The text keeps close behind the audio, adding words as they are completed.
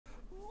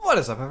What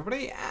is up,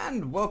 everybody,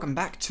 and welcome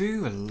back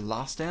to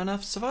Last Day on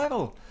Earth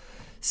Survival.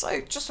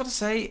 So, just want to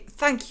say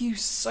thank you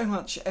so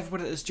much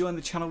everybody that has joined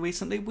the channel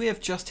recently. We have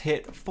just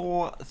hit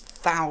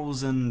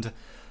 4,000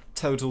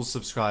 total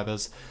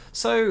subscribers.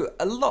 So,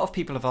 a lot of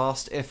people have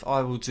asked if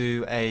I will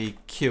do a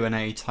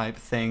Q&A type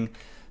thing.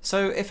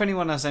 So, if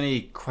anyone has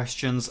any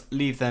questions,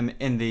 leave them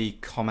in the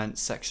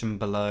comments section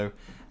below,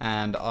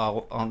 and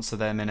I'll answer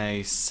them in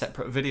a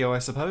separate video, I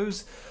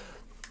suppose.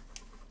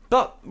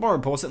 But, more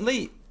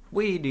importantly,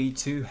 we need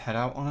to head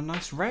out on a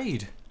nice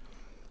raid.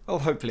 Well,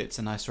 hopefully it's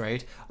a nice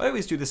raid. I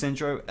always do this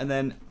intro and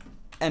then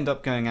end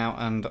up going out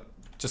and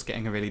just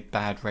getting a really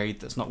bad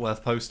raid that's not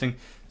worth posting.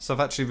 So I've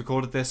actually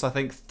recorded this, I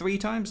think, 3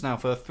 times now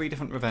for 3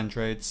 different revenge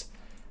raids,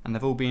 and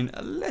they've all been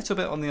a little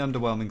bit on the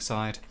underwhelming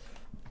side.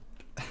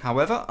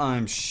 However,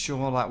 I'm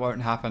sure that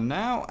won't happen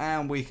now,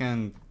 and we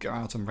can go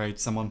out and raid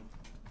someone.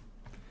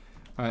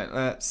 Alright,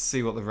 let's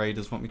see what the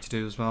raiders want me to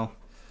do as well.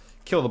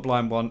 Kill the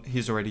blind one,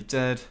 he's already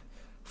dead.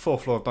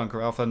 4th floor of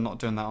Bunker Alpha, not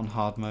doing that on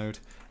hard mode.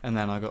 And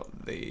then I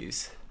got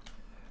these.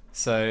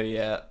 So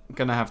yeah, I'm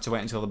gonna have to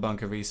wait until the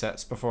bunker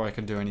resets before I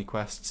can do any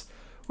quests.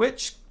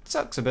 Which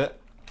sucks a bit,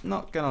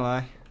 not gonna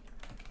lie.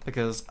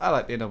 Because I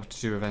like being able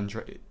to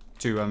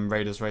do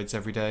Raiders raids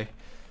every day.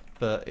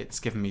 But it's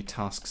given me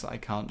tasks that I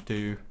can't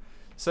do.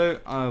 So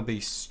I'll be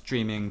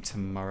streaming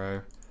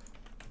tomorrow.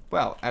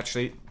 Well,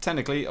 actually,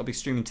 technically I'll be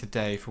streaming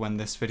today for when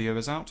this video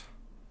is out.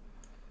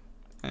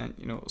 And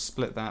you know, we'll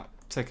split that.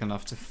 Take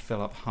enough to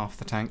fill up half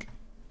the tank.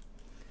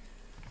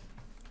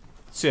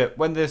 So yeah,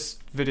 when this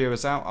video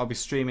is out, I'll be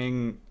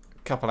streaming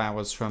a couple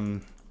hours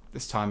from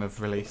this time of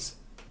release.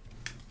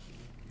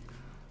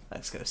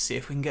 Let's go see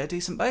if we can get a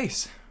decent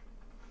base.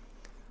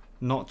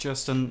 Not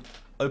just an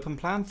open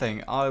plan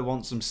thing. I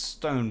want some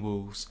stone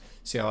walls.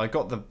 So yeah, I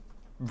got the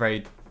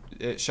raid.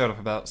 It showed up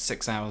about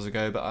 6 hours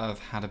ago, but I've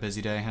had a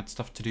busy day, had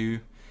stuff to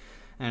do,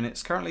 and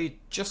it's currently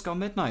just gone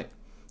midnight.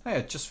 I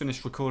had just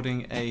finished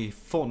recording a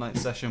Fortnite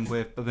session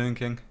with Baboon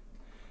King,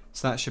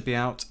 so that should be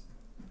out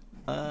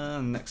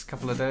next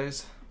couple of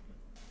days.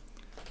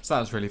 So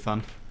that was really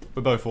fun.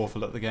 We're both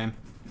awful at the game.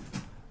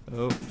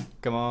 Oh,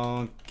 come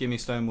on, give me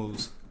stone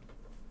walls.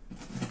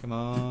 Come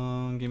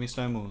on, give me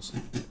stone walls.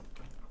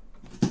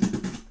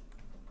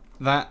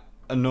 That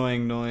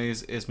annoying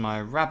noise is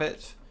my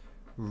rabbit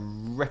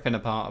ripping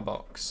apart a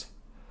box.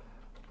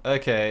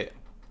 Okay,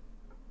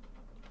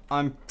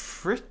 I'm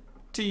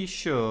pretty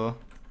sure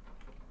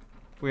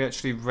we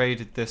actually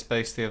raided this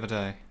base the other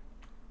day.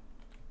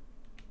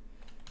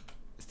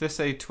 Is this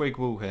a twig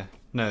wall here?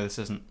 No, this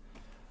isn't.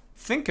 I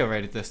think I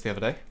raided this the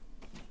other day.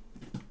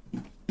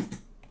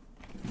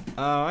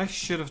 Oh, I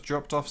should have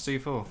dropped off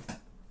C4.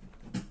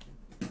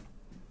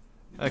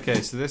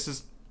 Okay, so this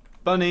is...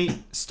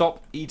 Bunny,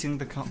 stop eating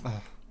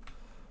the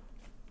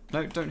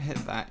No, don't hit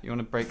that. You want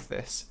to break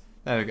this.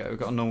 There we go, we've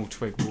got a normal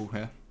twig wall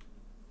here.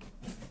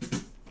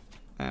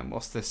 And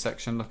what's this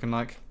section looking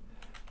like?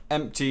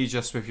 Empty,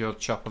 just with your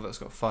chopper that's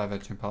got 5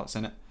 engine parts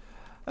in it.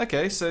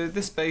 Okay, so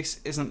this base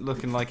isn't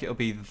looking like it'll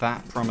be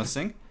that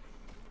promising,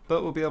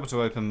 but we'll be able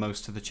to open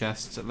most of the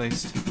chests at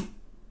least.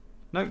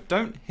 No,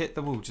 don't hit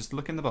the wall, just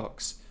look in the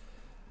box.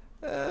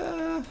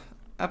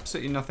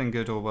 Absolutely nothing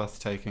good or worth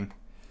taking.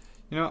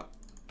 You know what?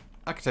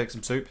 I could take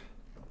some soup,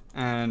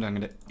 and I'm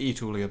going to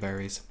eat all your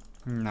berries.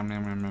 Nom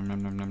nom nom nom nom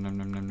nom nom nom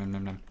nom nom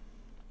nom nom.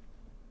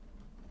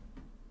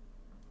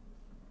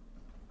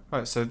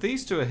 Right, so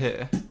these two are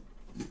here.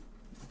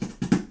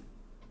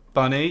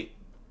 Bunny,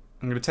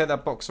 I'm going to take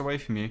that box away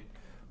from you.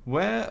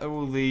 Where are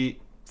all the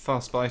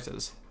fast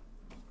biters?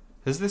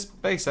 Has this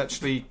base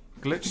actually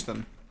glitched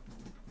them?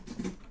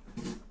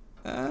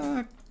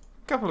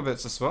 Couple of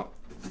bits of swap.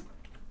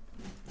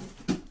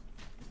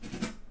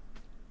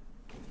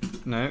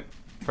 No,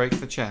 break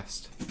the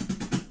chest.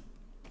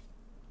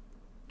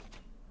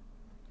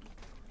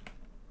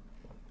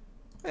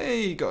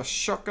 Hey, got a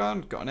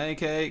shotgun, got an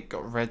AK,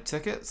 got red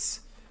tickets,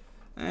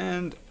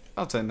 and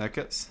I'll take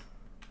medkits.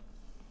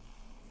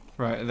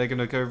 Right, are they going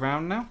to go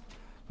round now?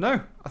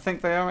 No, I think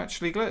they are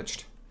actually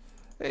glitched.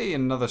 Hey,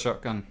 another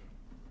shotgun.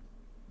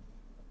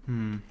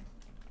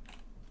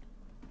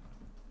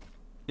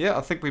 Yeah,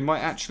 I think we might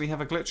actually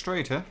have a glitched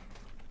raid here.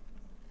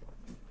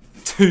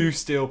 2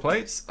 steel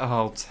plates.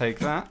 I'll take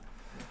that.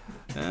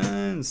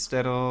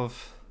 Instead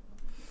of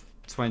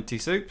 20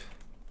 soup.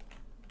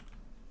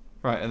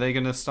 Right, are they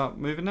going to start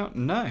moving now?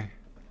 No.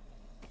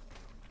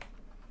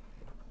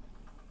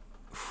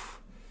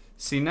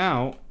 See,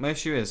 now, my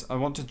issue is I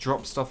want to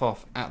drop stuff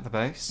off at the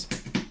base.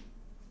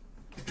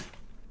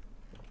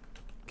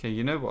 Okay,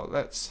 you know what?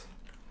 Let's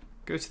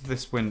go to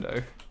this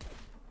window.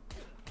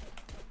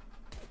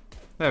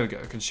 There we go.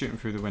 I can shoot him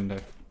through the window.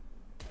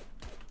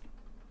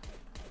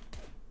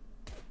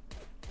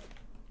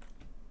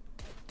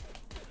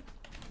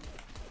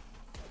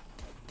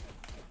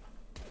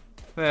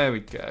 There we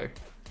go.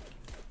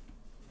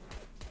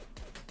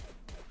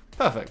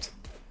 Perfect.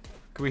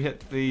 Can we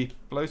hit the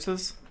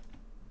bloaters?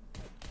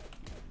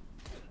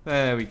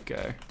 There we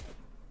go.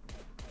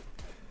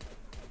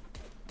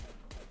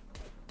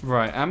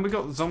 Right, and we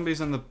got the zombies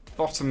in the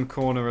bottom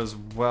corner as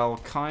well.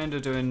 Kind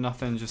of doing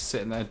nothing, just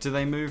sitting there. Do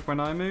they move when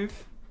I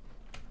move?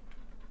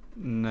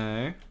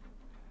 No.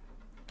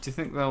 Do you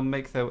think they'll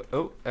make their...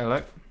 Oh,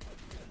 hello.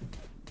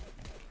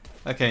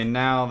 Okay,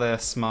 now they're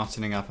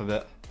smartening up a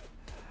bit.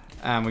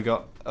 And we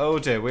got... Oh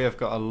dear, we have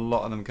got a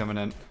lot of them coming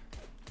in.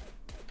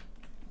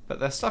 But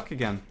they're stuck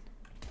again.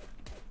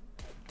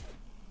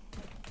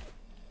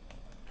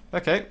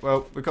 Okay,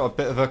 well, we've got a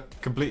bit of a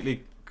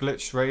completely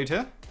glitched raid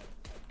here.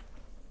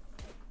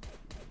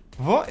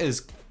 What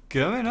is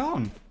going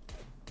on?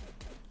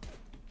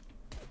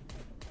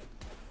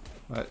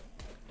 Right,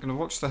 gonna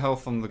watch the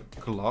health on the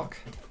Glock.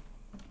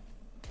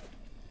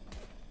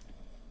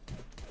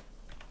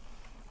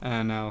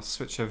 And now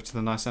switch over to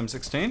the nice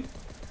M16.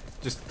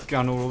 Just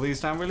gun all of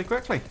these down really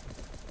quickly.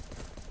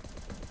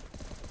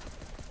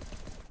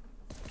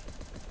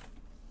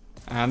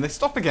 And they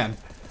stop again.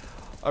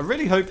 I'm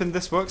really hoping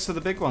this works for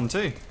the big one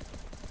too.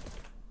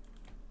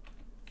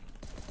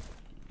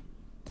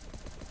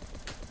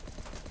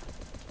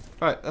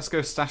 Right, let's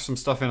go stash some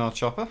stuff in our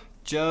chopper,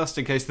 just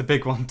in case the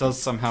big one does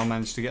somehow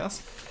manage to get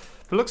us.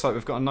 But it looks like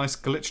we've got a nice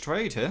glitched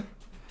raid here.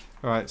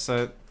 Alright,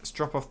 so let's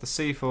drop off the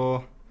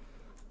C4,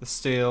 the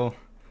steel,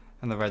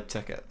 and the red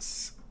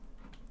tickets.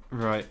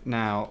 Right,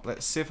 now,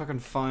 let's see if I can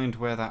find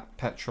where that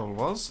petrol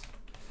was.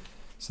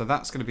 So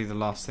that's going to be the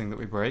last thing that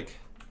we break.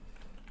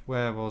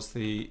 Where was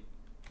the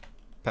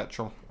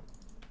petrol?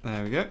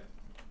 There we go.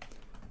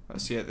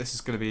 So yeah, this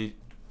is going to be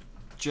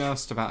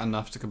just about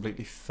enough to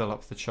completely fill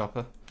up the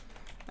chopper.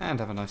 And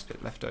have a nice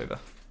bit left over.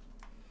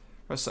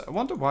 Right, so I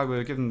wonder why we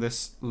were given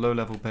this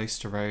low-level base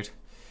to raid.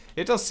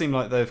 It does seem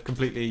like they've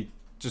completely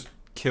just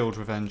killed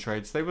revenge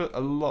raids. They were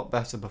a lot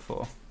better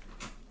before.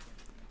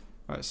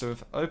 Right, so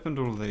we've opened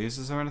all of these.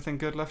 Is there anything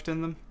good left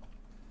in them?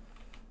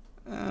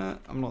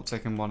 I'm not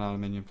taking one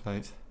aluminium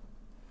plate.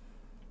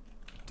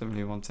 Don't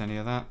really want any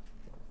of that.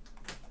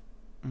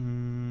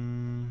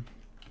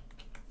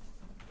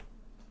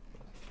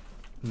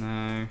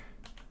 No.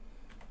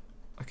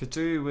 I could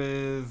do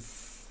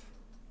with...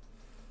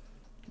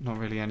 not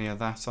really any of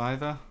that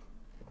either.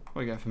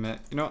 What do you get from it?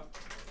 You know what?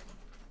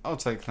 I'll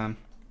take them.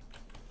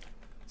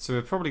 So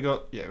we've probably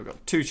got... yeah, we've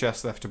got 2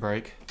 chests left to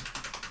break.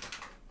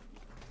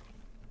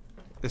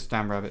 This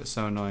damn rabbit is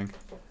so annoying.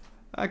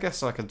 I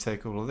guess I can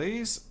take all of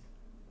these.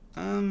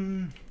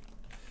 Yeah,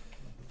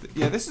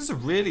 this is a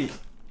really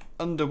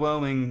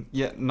underwhelming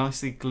yet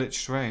nicely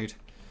glitched raid.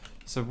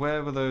 So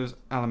where were those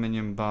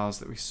aluminium bars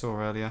that we saw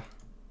earlier?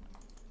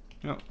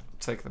 You know,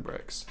 take the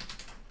bricks.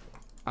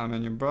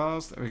 Aluminium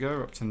bars, there we go,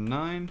 we're up to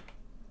 9.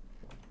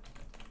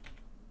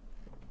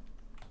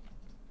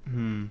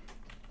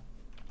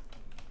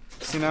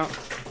 See now,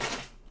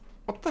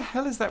 what the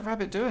hell is that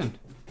rabbit doing?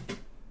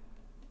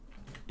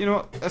 You know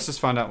what, let's just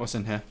find out what's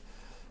in here.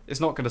 It's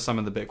not going to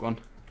summon the big one.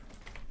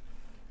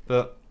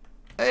 But,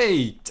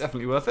 hey,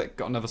 definitely worth it.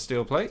 Got another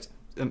steel plate,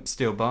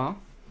 steel bar.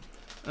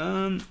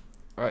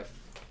 Right.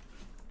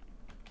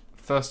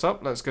 First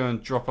up, let's go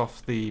and drop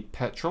off the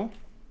petrol.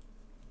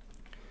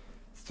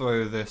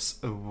 Throw this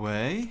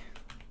away.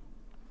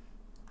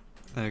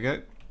 There we go.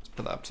 Let's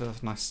put that up to a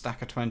nice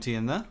stack of 20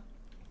 in there.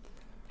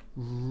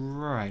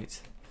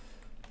 Right.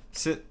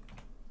 So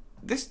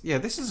this, yeah,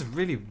 this is a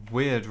really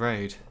weird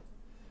raid.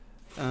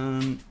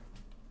 I'm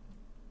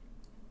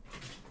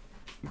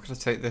gonna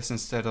take this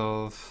instead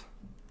of...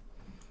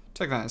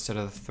 take that instead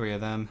of the 3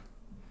 of them.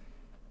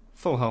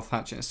 Full health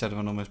hatchet instead of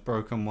an almost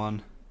broken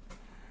one.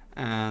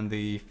 And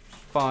the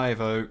 5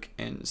 oak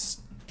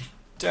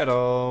instead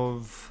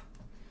of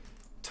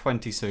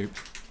 20 soup.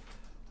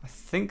 I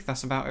think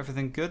that's about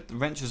everything good. The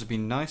wrenches would be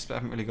nice, but I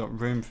haven't really got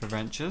room for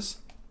wrenches.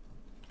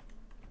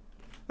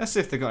 Let's see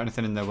if they've got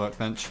anything in their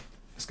workbench.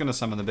 It's going to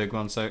summon the big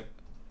one, so...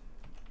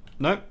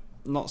 nope,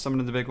 not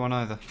summoning the big one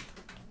either.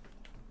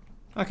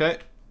 Okay,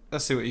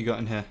 let's see what you got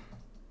in here.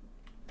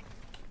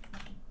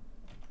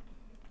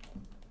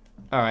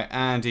 Alright,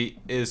 and he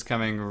is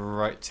coming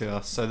right to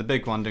us, so the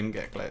big one didn't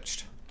get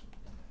glitched.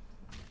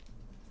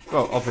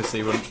 Well, obviously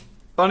he wouldn't.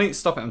 Bunny,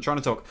 stop it, I'm trying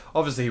to talk.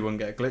 Obviously he wouldn't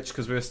get glitched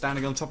because we were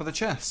standing on top of the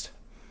chest.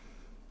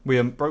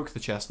 We broke the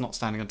chest, not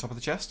standing on top of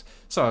the chest.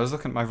 So I was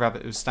looking at my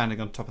rabbit who was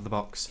standing on top of the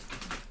box.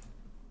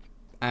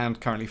 And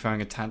currently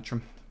throwing a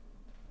tantrum.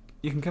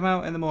 You can come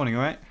out in the morning,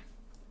 alright?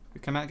 We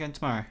come out again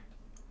tomorrow.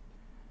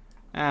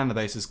 And the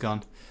base is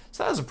gone.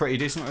 So that was a pretty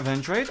decent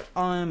revenge raid.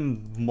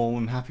 I'm more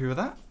than happy with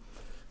that.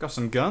 Got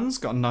some guns,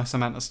 got a nice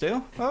amount of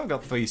steel. Oh, I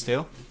got 3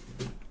 steel.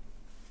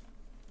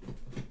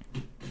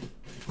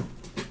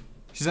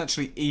 She's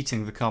actually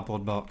eating the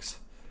cardboard box.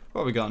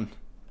 What have we gotten?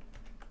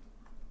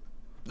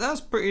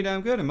 That's pretty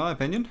damn good in my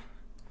opinion.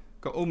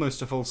 Got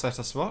almost a full set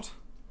of SWAT.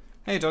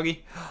 Hey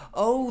doggy.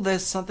 Oh,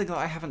 there's something that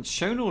I haven't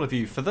shown all of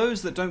you. For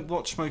those that don't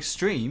watch most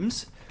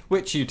streams,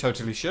 which you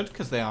totally should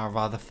because they are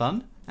rather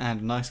fun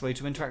and a nice way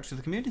to interact with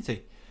the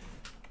community.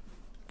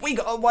 We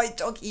got a white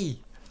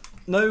doggy!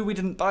 No, we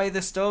didn't buy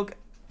this dog.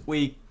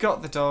 We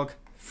got the dog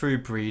through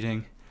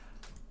breeding.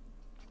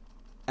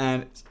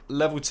 And it's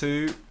level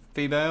 2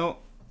 female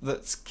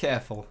that's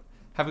careful.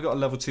 Have we got a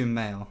level 2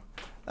 male?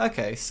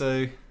 Okay,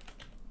 so...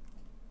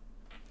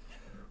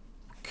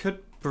 could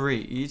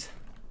breed.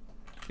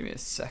 Give me a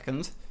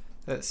second.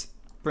 Let's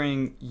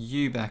bring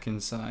you back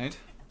inside.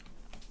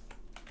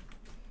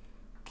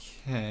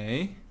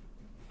 Okay.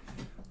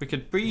 We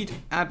could breed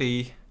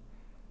Abby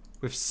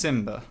with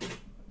Simba.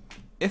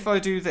 If I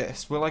do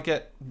this, will I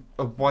get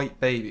a white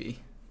baby?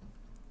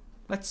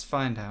 Let's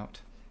find out.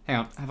 Hang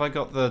on, have I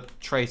got the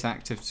trait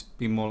active to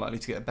be more likely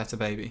to get a better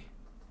baby?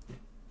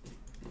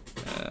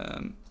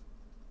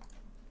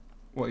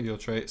 What are your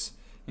traits?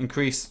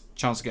 Increase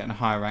chance of getting a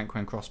higher rank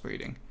when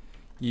crossbreeding.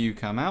 You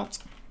come out.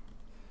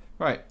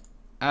 Right,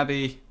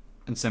 Abby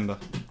and Simba.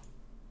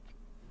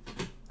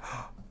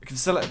 You can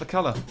select the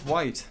colour,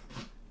 white.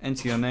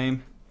 Enter your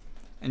name,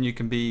 and you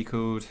can be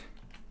called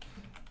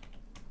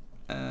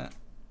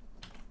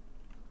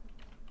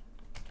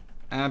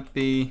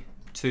Abby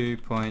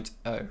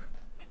 2.0.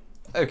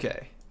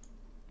 Okay.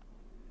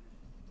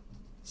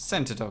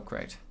 Center dog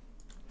crate.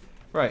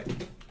 Right,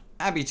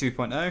 Abby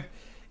 2.0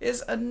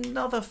 is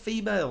another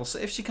female. So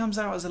if she comes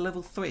out as a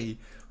level 3,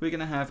 we're going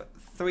to have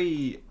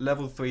 3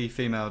 level 3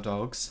 female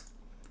dogs,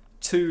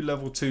 2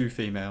 level 2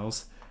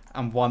 females,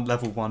 and 1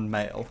 level 1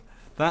 male.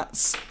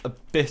 That's a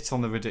bit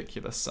on the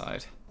ridiculous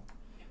side.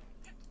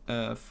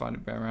 Find a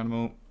rare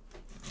animal.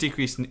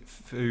 Decrease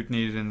food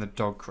needed in the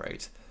dog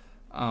crate.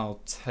 I'll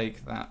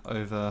take that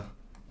over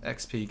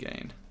XP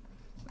gain.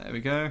 There we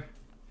go.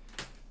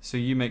 So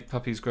you make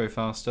puppies grow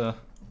faster.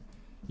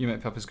 You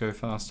make puppies grow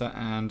faster,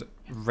 and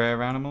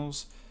rare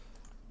animals.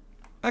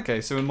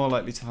 Okay, so we're more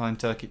likely to find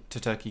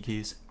turkey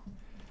keys.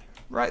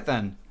 Right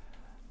then.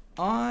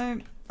 Oh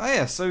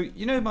yeah, so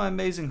you know my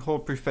amazing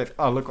horde proof bait.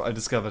 Oh, look what I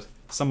discovered.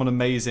 Someone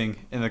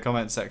amazing in the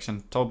comment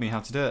section told me how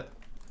to do it.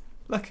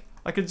 Look,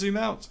 I can zoom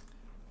out.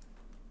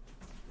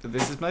 But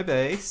this is my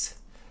base.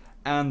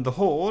 And the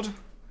horde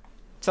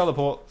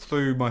teleport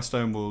through my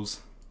stone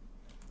walls.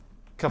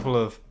 A couple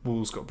of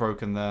walls got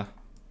broken there.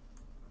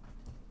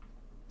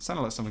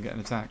 Sounded like someone getting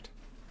attacked.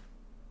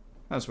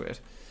 That's weird.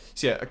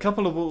 So yeah, a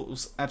couple of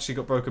walls actually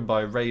got broken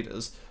by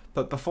raiders,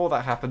 but before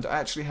that happened, I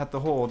actually had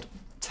the horde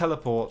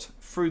teleport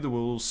through the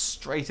walls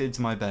straight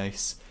into my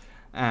base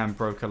and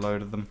broke a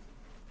load of them.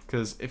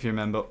 Because if you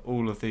remember,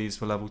 all of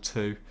these were level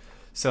 2.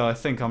 So I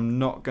think I'm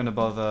not going to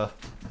bother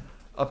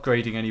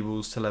upgrading any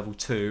walls to level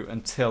 2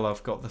 until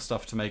I've got the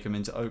stuff to make them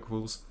into oak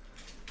walls.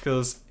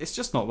 Because it's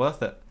just not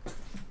worth it.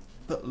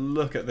 But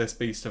look at this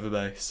beast of a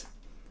base.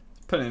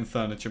 Put it in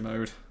furniture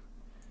mode.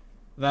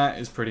 That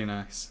is pretty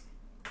nice.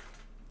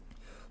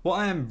 What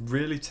I am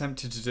really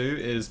tempted to do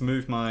is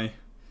move my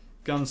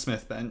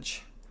gunsmith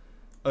bench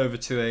over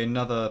to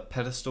another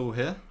pedestal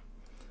here.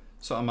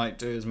 So what I might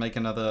do is make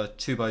another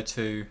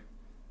 2x2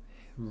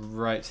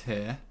 right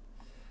here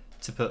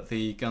to put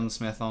the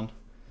gunsmith on.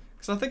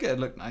 Because I think it'd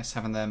look nice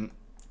having them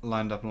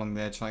lined up along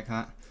the edge like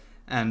that.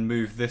 And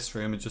move this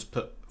room and just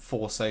put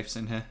 4 safes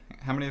in here.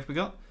 How many have we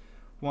got?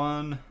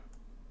 1,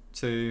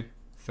 2,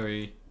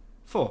 3,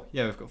 4.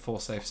 Yeah, we've got 4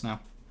 safes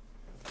now.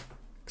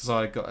 Because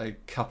I got a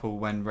couple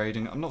when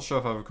raiding. I'm not sure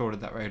if I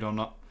recorded that raid or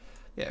not.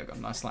 Yeah, we've got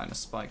a nice line of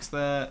spikes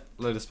there.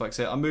 Load of spikes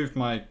here. I moved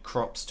my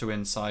crops to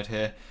inside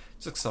here.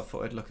 Just because I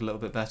thought it'd look a little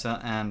bit better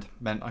and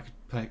meant I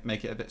could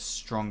make it a bit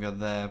stronger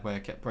there where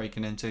it kept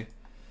breaking into.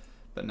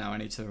 But now I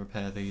need to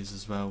repair these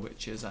as well,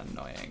 which is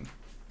annoying.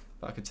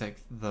 But I could take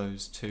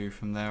those 2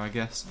 from there, I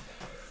guess.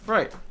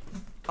 Right,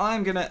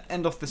 I'm going to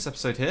end off this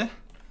episode here.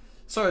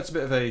 So it's a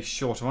bit of a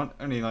shorter one,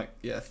 only like,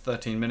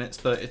 13 minutes,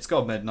 but it's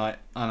got midnight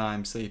and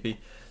I'm sleepy.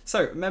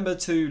 So remember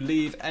to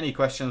leave any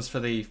questions for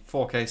the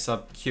 4K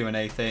sub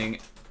Q&A thing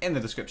in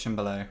the description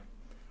below.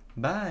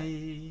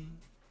 Bye!